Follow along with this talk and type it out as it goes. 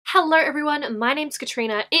Hello everyone, my name's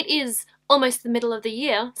Katrina. It is almost the middle of the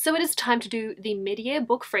year, so it is time to do the mid-year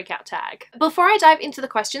book freakout tag. Before I dive into the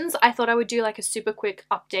questions, I thought I would do like a super quick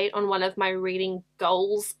update on one of my reading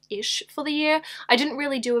goals-ish for the year. I didn't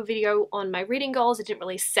really do a video on my reading goals, I didn't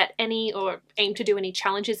really set any or aim to do any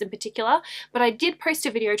challenges in particular, but I did post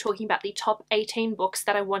a video talking about the top 18 books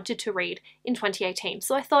that I wanted to read in 2018.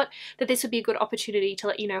 So I thought that this would be a good opportunity to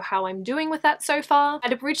let you know how I'm doing with that so far.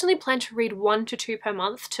 I'd originally planned to read 1 to 2 per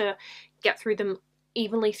month to get through them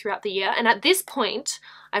evenly throughout the year, and at this point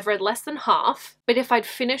I've read less than half, but if I'd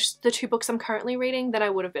finished the 2 books I'm currently reading, then I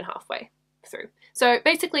would have been halfway through. So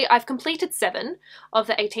basically I've completed 7 of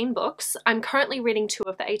the 18 books. I'm currently reading 2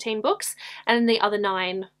 of the 18 books, and the other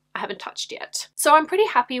 9 I haven't touched yet. So I'm pretty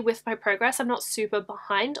happy with my progress. I'm not super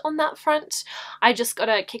behind on that front. I just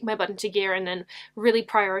gotta kick my butt into gear and then really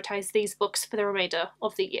prioritize these books for the remainder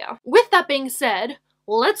of the year. With that being said,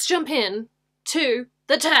 let's jump in to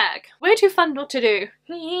the tag. Way too fun not to do.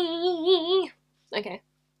 Okay,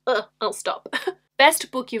 I'll stop.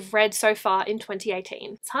 Best book you've read so far in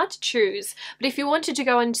 2018. It's hard to choose, but if you wanted to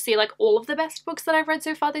go and see like all of the best books that I've read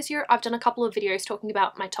so far this year, I've done a couple of videos talking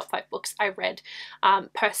about my top 5 books I read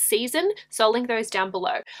per season, so I'll link those down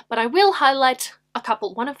below. But I will highlight a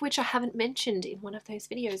couple, one of which I haven't mentioned in one of those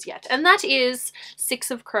videos yet, and that is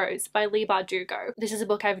Six of Crows by Leigh Bardugo. This is a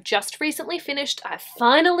book I've just recently finished. I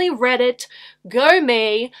finally read it. Go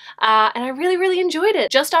me! And I really enjoyed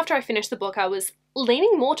it. Just after I finished the book, I was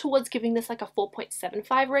leaning more towards giving this like a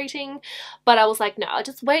 4.75 rating, but I was like, no, I'll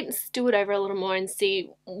just wait and stew it over a little more and see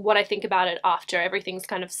what I think about it after everything's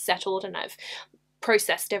kind of settled and I've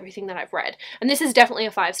processed everything that I've read. And this is definitely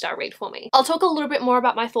a 5-star read for me. I'll talk a little bit more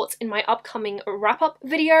about my thoughts in my upcoming wrap-up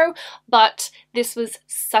video, but this was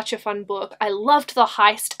such a fun book. I loved the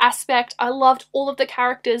heist aspect. I loved all of the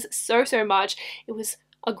characters so much. It was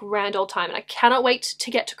a grand old time, and I cannot wait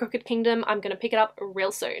to get to Crooked Kingdom. I'm gonna pick it up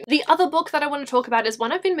real soon. The other book that I want to talk about is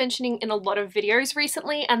one I've been mentioning in a lot of videos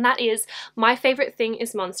recently, and that is My Favorite Thing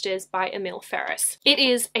is Monsters by Emile Ferris. It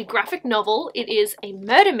is a graphic novel, it is a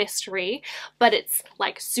murder mystery, but it's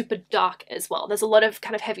like super dark as well. There's a lot of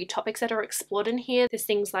kind of heavy topics that are explored in here. There's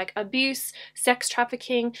things like abuse, sex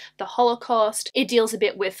trafficking, the Holocaust. It deals a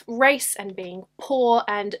bit with race and being poor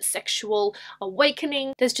and sexual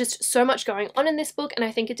awakening. There's just so much going on in this book, and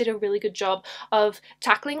I think it did a really good job of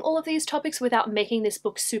tackling all of these topics without making this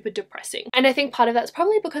book super depressing. And I think part of that's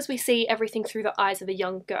probably because we see everything through the eyes of a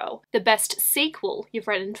young girl. The best sequel you've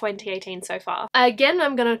read in 2018 so far. Again,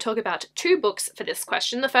 I'm going to talk about 2 books for this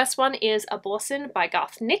question. The first one is Abortion by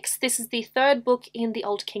Garth Nix. This is the 3rd book in the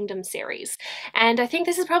Old Kingdom series, and I think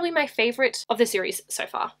this is probably my favourite of the series so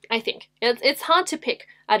far. I think. It's hard to pick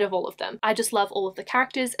out of all of them. I just love all of the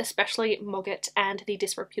characters, especially Mogget and the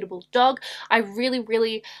disreputable dog. I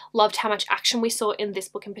really loved how much action we saw in this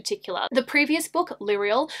book in particular. The previous book,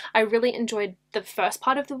 Lyriel, I really enjoyed the first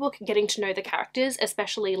part of the book, getting to know the characters,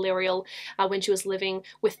 especially Lyriel when she was living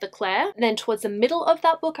with the Claire. Then towards the middle of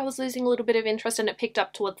that book, I was losing a little bit of interest, and it picked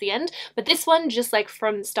up towards the end. But this one, just like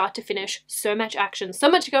from start to finish, so much action, so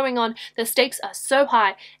much going on, the stakes are so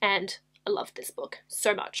high, and I love this book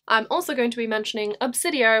so much. I'm also going to be mentioning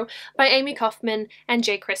Obsidio by Amy Kaufman and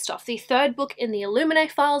Jay Kristoff, the 3rd book in the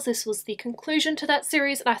Illuminae files. This was the conclusion to that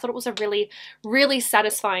series, and I thought it was a really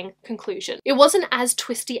satisfying conclusion. It wasn't as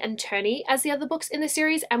twisty and turny as the other books in the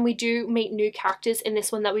series, and we do meet new characters in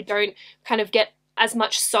this one that we don't kind of get as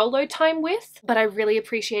much solo time with, but I really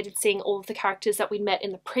appreciated seeing all of the characters that we'd met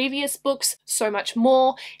in the previous books so much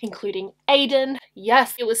more, including Aiden.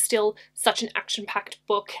 Yes, it was still such an action-packed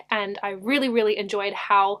book, and I really enjoyed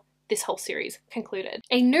how this whole series concluded.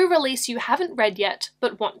 A new release you haven't read yet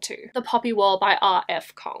but want to. The Poppy War by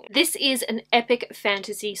R.F. Kong. This is an epic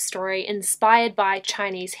fantasy story inspired by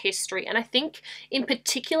Chinese history, and I think in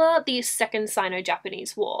particular the Second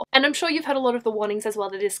Sino-Japanese War. And I'm sure you've heard a lot of the warnings as well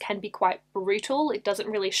that this can be quite brutal. It doesn't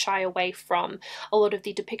really shy away from a lot of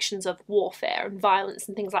the depictions of warfare and violence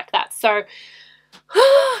and things like that. So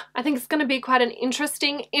I think it's going to be quite an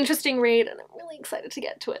interesting read, and I'm really excited to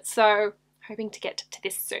get to it. So hoping to get to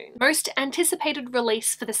this soon. Most anticipated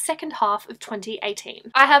release for the second half of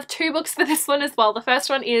 2018. I have 2 books for this one as well. The first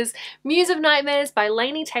one is Muse of Nightmares by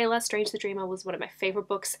Laini Taylor. Strange the Dreamer was one of my favourite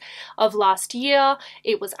books of last year.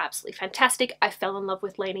 It was absolutely fantastic. I fell in love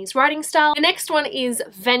with Laini's writing style. The next one is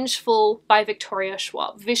Vengeful by Victoria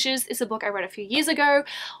Schwab. Vicious is a book I read a few years ago.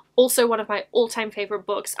 Also one of my all-time favourite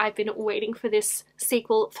books. I've been waiting for this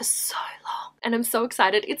sequel for so long, and I'm so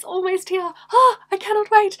excited. It's almost here. Oh, I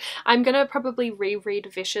cannot wait. I'm gonna probably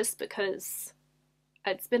reread Vicious because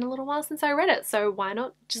it's been a little while since I read it, so why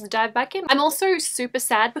not just dive back in? I'm also super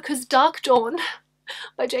sad because Dark Dawn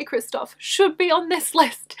by J. Kristoff should be on this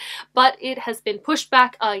list, but it has been pushed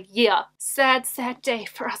back a year. Sad, sad day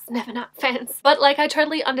for us Nevernight fans. But like, I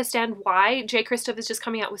totally understand why. J. Kristoff is just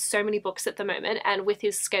coming out with so many books at the moment, and with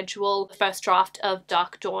his schedule, the first draft of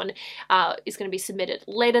Dark Dawn is going to be submitted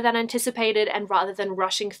later than anticipated, and rather than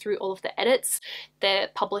rushing through all of the edits, the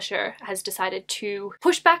publisher has decided to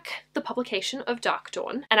push back the publication of Dark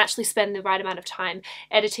Dawn and actually spend the right amount of time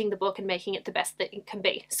editing the book and making it the best that it can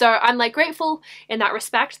be. So I'm like grateful in that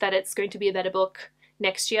respect that it's going to be a better book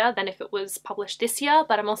next year than if it was published this year,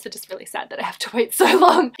 but I'm also just really sad that I have to wait so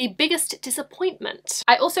long. The biggest disappointment.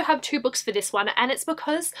 I also have 2 books for this one, and it's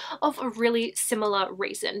because of a really similar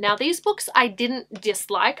reason. Now, these books I didn't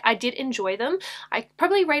dislike. I did enjoy them. I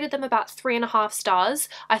probably rated them about 3.5 stars.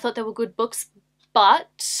 I thought they were good books,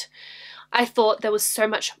 but I thought there was so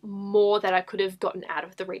much more that I could have gotten out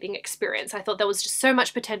of the reading experience. I thought there was just so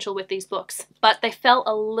much potential with these books, but they fell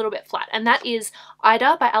a little bit flat, and that is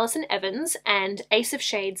Ida by Alison Evans and Ace of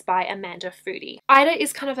Shades by Amanda Foody. Ida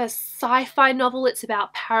is kind of a sci-fi novel. It's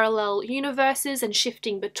about parallel universes and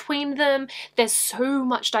shifting between them. There's so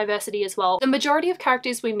much diversity as well. The majority of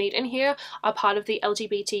characters we meet in here are part of the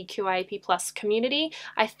LGBTQIAP+ community.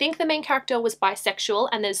 I think the main character was bisexual,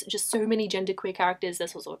 and there's just so many genderqueer characters.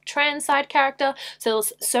 There's also a trans side character, so there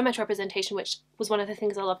was so much representation, which was one of the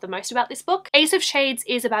things I love the most about this book. Ace of Shades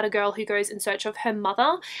is about a girl who goes in search of her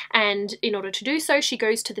mother, and in order to do so she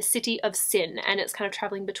goes to the city of sin, and it's kind of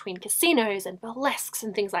traveling between casinos and burlesques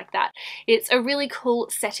and things like that. It's a really cool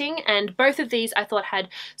setting, and both of these I thought had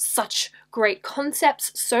such great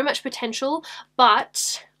concepts, so much potential,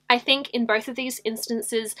 but I think in both of these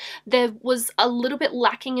instances there was a little bit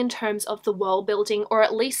lacking in terms of the world building, or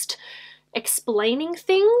at least explaining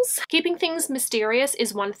things. Keeping things mysterious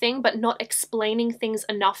is one thing, but not explaining things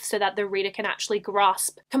enough so that the reader can actually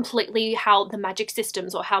grasp completely how the magic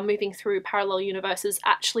systems or how moving through parallel universes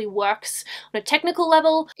actually works on a technical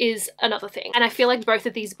level is another thing. And I feel like both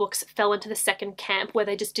of these books fell into the second camp, where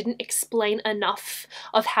they just didn't explain enough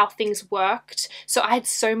of how things worked. So I had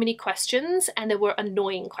so many questions, and there were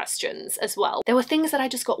annoying questions as well. There were things that I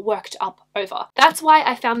just got worked up over. That's why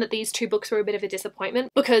I found that these 2 books were a bit of a disappointment,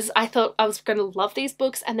 because I thought I was going to love these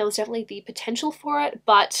books and there was definitely the potential for it,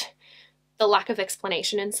 but the lack of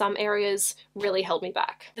explanation in some areas really held me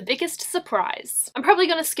back. The biggest surprise. I'm probably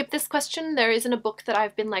going to skip this question. There isn't a book that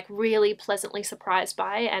I've been like really pleasantly surprised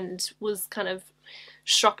by and was kind of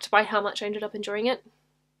shocked by how much I ended up enjoying it.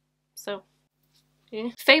 So yeah.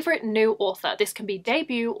 Favorite new author. This can be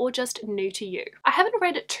debut or just new to you. I haven't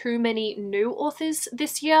read too many new authors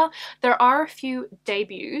this year. There are a few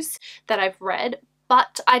debuts that I've read,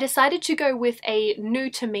 but I decided to go with a new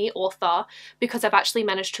to me author because I've actually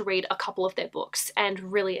managed to read a couple of their books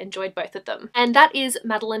and really enjoyed both of them. And that is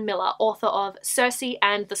Madeline Miller, author of Circe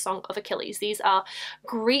and The Song of Achilles. These are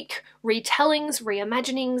Greek retellings,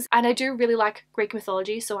 reimaginings, and I do really like Greek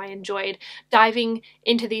mythology, so I enjoyed diving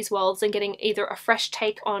into these worlds and getting either a fresh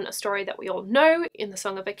take on a story that we all know in The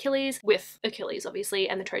Song of Achilles, with Achilles obviously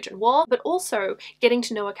and the Trojan War, but also getting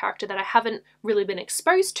to know a character that I haven't really been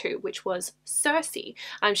exposed to, which was Circe.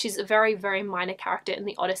 She's a very, very minor character in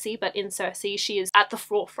the Odyssey, but in Circe she is at the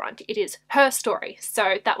forefront. It is her story,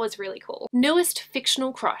 so that was really cool. Newest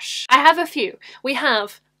fictional crush. I have a few. We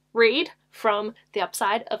have Reed from The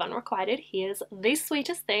Upside of Unrequited. He is the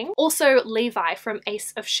sweetest thing. Also Levi from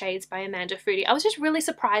Ace of Shades by Amanda Foody. I was just really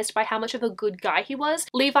surprised by how much of a good guy he was.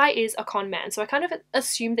 Levi is a con man, so I kind of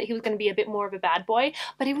assumed that he was going to be a bit more of a bad boy,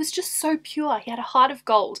 but he was just so pure. He had a heart of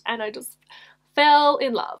gold, and I just fell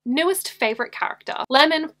in love. Newest favorite character.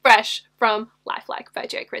 Lemon Fresh from Lifelike by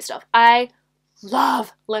J. Kristoff. I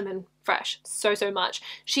love Lemon Fresh so much.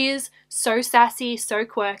 She is so sassy, so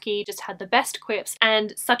quirky, just had the best quips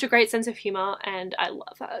and such a great sense of humor, and I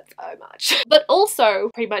love her so much. But also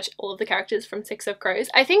pretty much all of the characters from Six of Crows.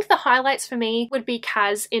 I think the highlights for me would be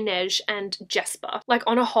Kaz, Inej, and Jesper. Like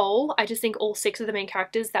on a whole, I just think all 6 of the main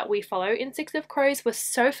characters that we follow in Six of Crows were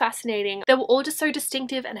so fascinating. They were all just so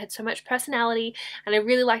distinctive and had so much personality, and I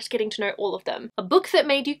really liked getting to know all of them. A book that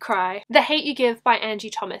made you cry. The Hate You Give by Angie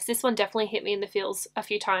Thomas. This one definitely hit me in the feels a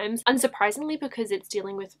few times. Unsurprisingly, because it's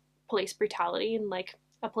dealing with police brutality and like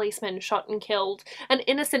a policeman shot and killed an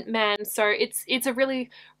innocent man, so it's a really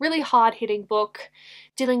hard-hitting book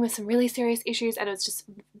dealing with some really serious issues, and it's just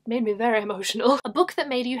made me very emotional. A book that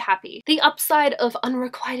made you happy. The Upside of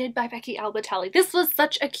Unrequited by Becky Albertalli. This was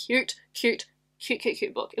such a cute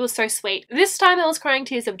book. It was so sweet. This time I was crying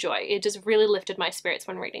tears of joy. It just really lifted my spirits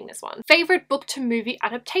when reading this one. Favorite book to movie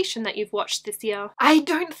adaptation that you've watched this year? I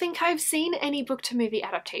don't think I've seen any book to movie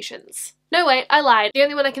adaptations. No, wait, I lied. The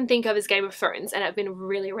only one I can think of is Game of Thrones, and I've been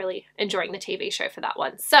really enjoying the TV show for that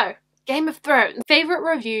one. So Game of Thrones. Favorite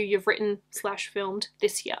review you've written / filmed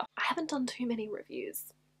this year? I haven't done too many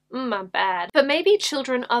reviews. My bad. But maybe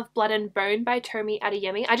Children of Blood and Bone by Tomi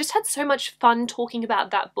Adeyemi. I just had so much fun talking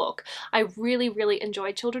about that book. I really, really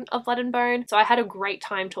enjoyed Children of Blood and Bone, so I had a great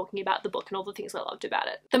time talking about the book and all the things I loved about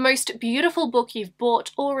it. The most beautiful book you've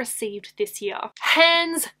bought or received this year?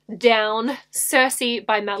 Hands down, Circe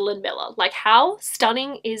by Madeline Miller. Like, how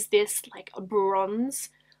stunning is this, like, bronze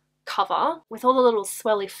cover with all the little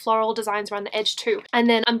swirly floral designs around the edge too? And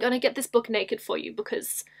then I'm gonna get this book naked for you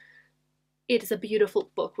because it is a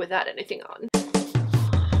beautiful book without anything on.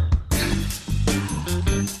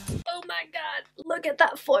 Oh my god, look at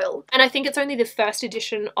that foil. And I think it's only the first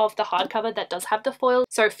edition of the hardcover that does have the foil,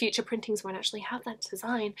 so future printings won't actually have that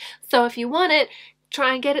design. So if you want it,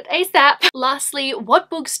 try and get it ASAP. Lastly,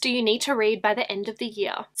 what books do you need to read by the end of the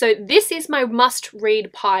year? So this is my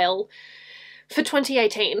must-read pile for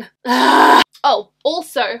 2018. Oh,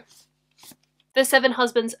 also, The Seven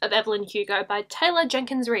Husbands of Evelyn Hugo by Taylor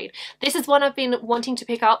Jenkins Reid. This is one I've been wanting to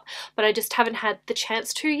pick up, but I just haven't had the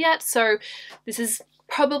chance to yet, so this is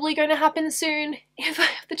probably going to happen soon if I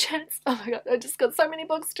have the chance. Oh my god, I just got so many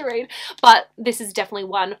books to read, but this is definitely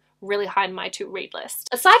one really high in my to-read list.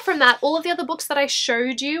 Aside from that, all of the other books that I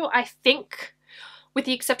showed you, I think, with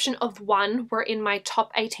the exception of one, were in my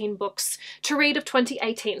top 18 books to read of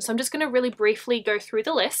 2018. So I'm just going to really briefly go through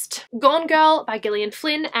the list. Gone Girl by Gillian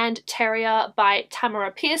Flynn and Terrier by Tamara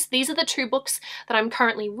Pierce. These are the two books that I'm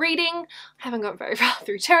currently reading. I haven't got very far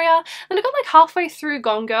through Terrier, and I got like halfway through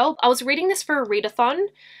Gone Girl. I was reading this for a readathon,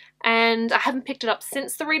 and I haven't picked it up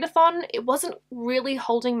since the readathon. It wasn't really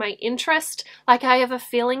holding my interest. Like, I have a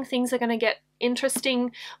feeling things are going to get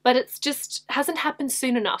interesting, but it's just hasn't happened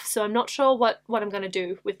soon enough, so I'm not sure what I'm going to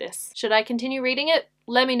do with this. Should I continue reading it?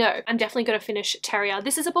 Let me know. I'm definitely going to finish Terrier.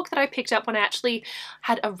 This is a book that I picked up when I actually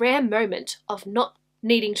had a rare moment of not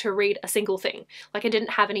needing to read a single thing. Like, I didn't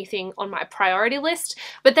have anything on my priority list,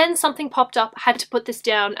 but then something popped up, I had to put this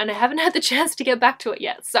down, and I haven't had the chance to get back to it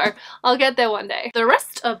yet, so I'll get there one day. The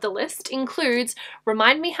rest of the list includes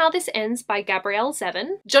Remind Me How This Ends by Gabrielle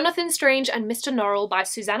Zevin, Jonathan Strange and Mr. Norrell by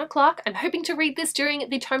Susanna Clarke. I'm hoping to read this during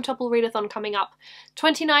the Tome Topple Readathon coming up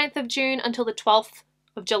 29th of June until the 12th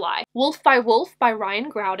of July. Wolf by Wolf by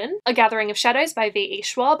Ryan Growden. A Gathering of Shadows by V.E.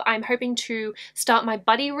 Schwab. I'm hoping to start my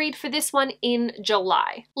buddy read for this one in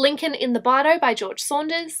July. Lincoln in the Bardo by George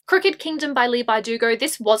Saunders. Crooked Kingdom by Leigh Bardugo.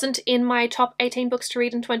 This wasn't in my top 18 books to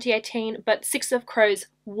read in 2018, but Six of Crows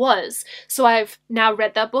was. So I've now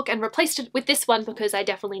read that book and replaced it with this one because I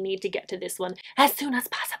definitely need to get to this one as soon as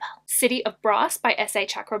possible. City of Brass by S.A.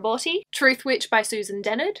 Chakraborty. Truth Witch by Susan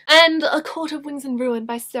Dennard. And A Court of Wings and Ruin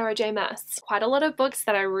by Sarah J. Maas. Quite a lot of books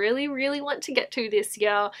that I really, really want to get to this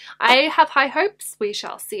year. I have high hopes. We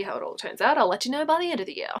shall see how it all turns out. I'll let you know by the end of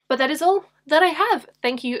the year. But that is all that I have.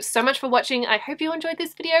 Thank you so much for watching. I hope you enjoyed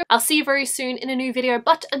this video. I'll see you very soon in a new video,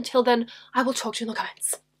 but until then, I will talk to you in the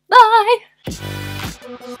comments. Bye!